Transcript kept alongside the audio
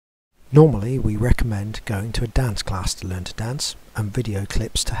Normally we recommend going to a dance class to learn to dance and video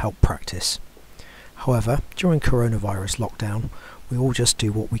clips to help practice. However, during coronavirus lockdown, we all just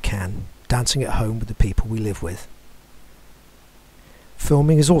do what we can, dancing at home with the people we live with.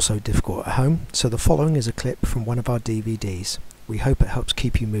 Filming is also difficult at home, so the following is a clip from one of our DVDs. We hope it helps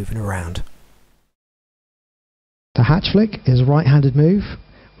keep you moving around. The Hatchflick is a right-handed move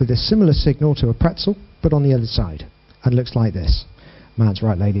with a similar signal to a pretzel, but on the other side, and looks like this. Man's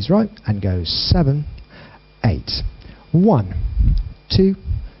right, lady's right, and goes 7, 8, 1, 2,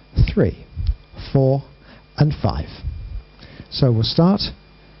 3, 4, and 5. So we'll start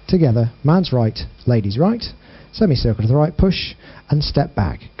together. Man's right, lady's right, semicircle to the right, push, and step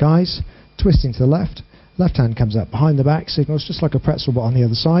back. Guys, twisting to the left. Left hand comes up behind the back, signals just like a pretzel but on the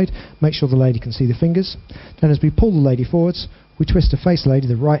other side. Make sure the lady can see the fingers. Then as we pull the lady forwards, we twist to face the lady.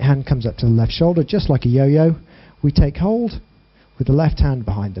 The right hand comes up to the left shoulder, just like a yo-yo. We take hold with the left hand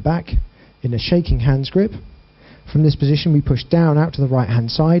behind the back in a shaking hands grip. From this position we push down out to the right hand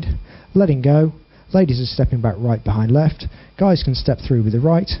side, letting go. Ladies are stepping back right behind left. Guys can step through with the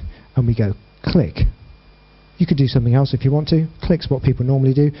right, and we go click. You could do something else if you want to. Click's what people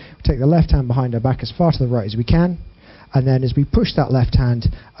normally do. We take the left hand behind our back as far to the right as we can, and then as we push that left hand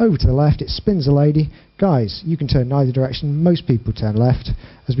over to the left, it spins the lady. Guys, you can turn in either direction. Most people turn left.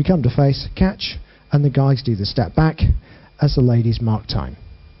 As we come to face, catch, and the guys do the step back as the ladies mark time.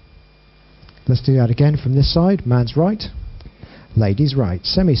 Let's do that again from this side. Man's right, lady's right.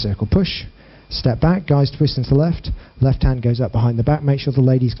 Semicircle push, step back, guys twist into the left. Left hand goes up behind the back, make sure the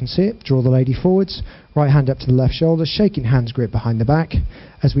ladies can see it. Draw the lady forwards, right hand up to the left shoulder, shaking hands grip behind the back.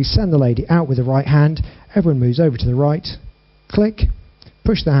 As we send the lady out with the right hand, everyone moves over to the right, click,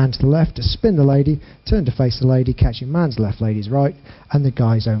 push the hand to the left to spin the lady, turn to face the lady, catching man's left, lady's right, and the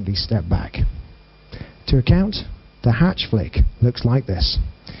guys only step back. To account, the Hatchflick looks like this.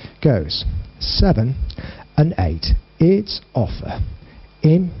 Goes 7 and 8. It's offer.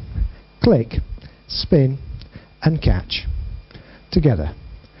 In, click, spin, and catch. Together.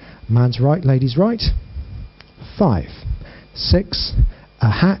 Man's right, lady's right. 5, 6, a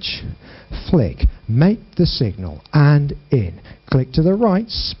hatch, flick, make the signal, and in. Click to the right,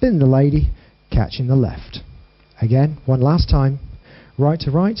 spin the lady, catching the left. Again, one last time. Right to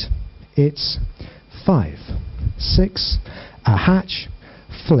right, it's 5, 6, a hatch,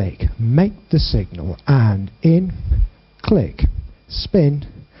 flick, make the signal, and in, click, spin,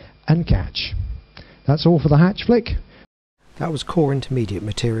 and catch. That's all for the Hatchflick. That was core intermediate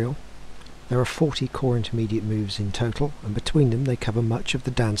material. There are 40 core intermediate moves in total, and between them they cover much of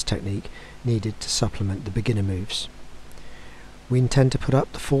the dance technique needed to supplement the beginner moves. We intend to put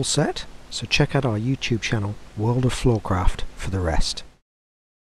up the full set, so check out our YouTube channel, World of Floorcraft, for the rest.